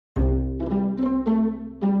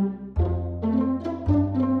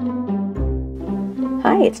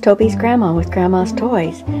Hi, it's Toby's Grandma with Grandma's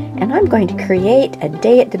Toys, and I'm going to create a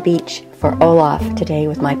day at the beach for Olaf today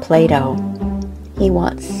with my Play-Doh. He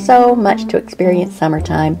wants so much to experience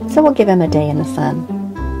summertime, so we'll give him a day in the sun.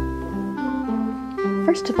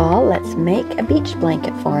 First of all, let's make a beach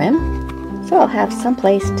blanket for him, so I'll have some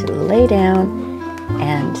place to lay down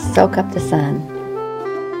and soak up the sun.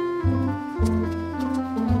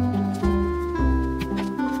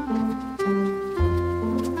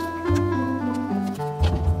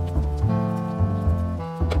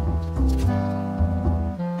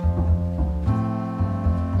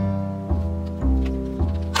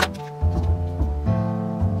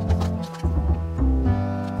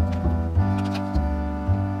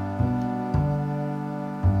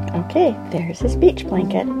 Okay, there's his beach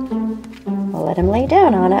blanket. We'll let him lay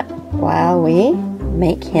down on it while we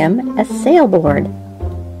make him a sailboard.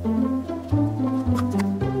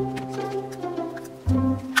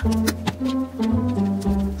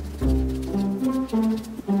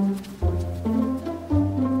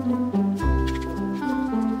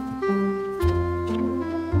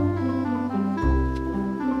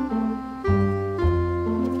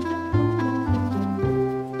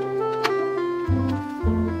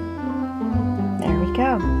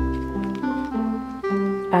 Go.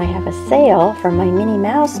 I have a sail from my Minnie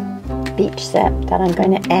Mouse beach set that I'm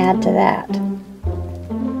going to add to that.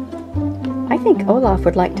 I think Olaf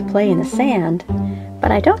would like to play in the sand, but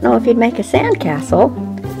I don't know if he'd make a sand castle.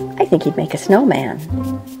 I think he'd make a snowman.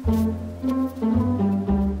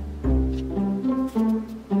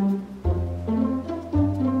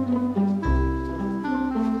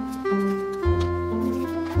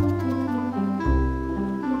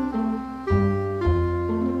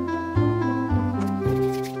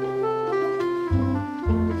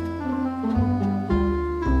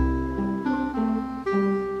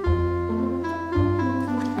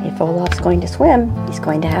 If Olaf's going to swim, he's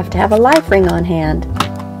going to have a life ring on hand.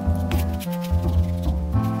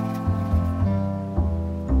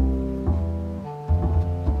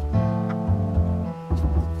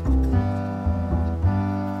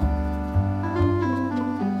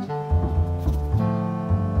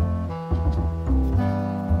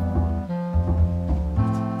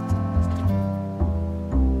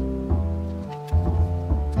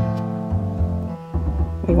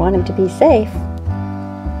 We want him to be safe.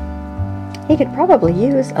 He could probably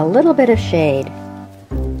use a little bit of shade.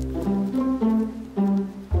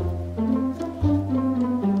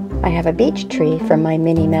 I have a beach tree from my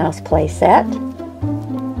Minnie Mouse play set.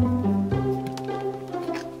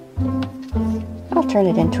 I'll turn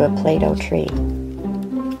it into a Play-Doh tree.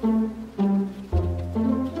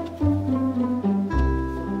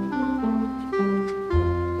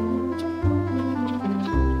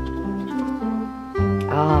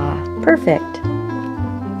 Ah, perfect.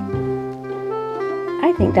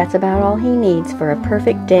 I think that's about all he needs for a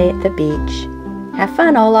perfect day at the beach. Have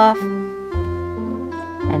fun, Olaf!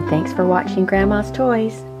 And thanks for watching Grandma's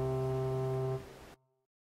Toys.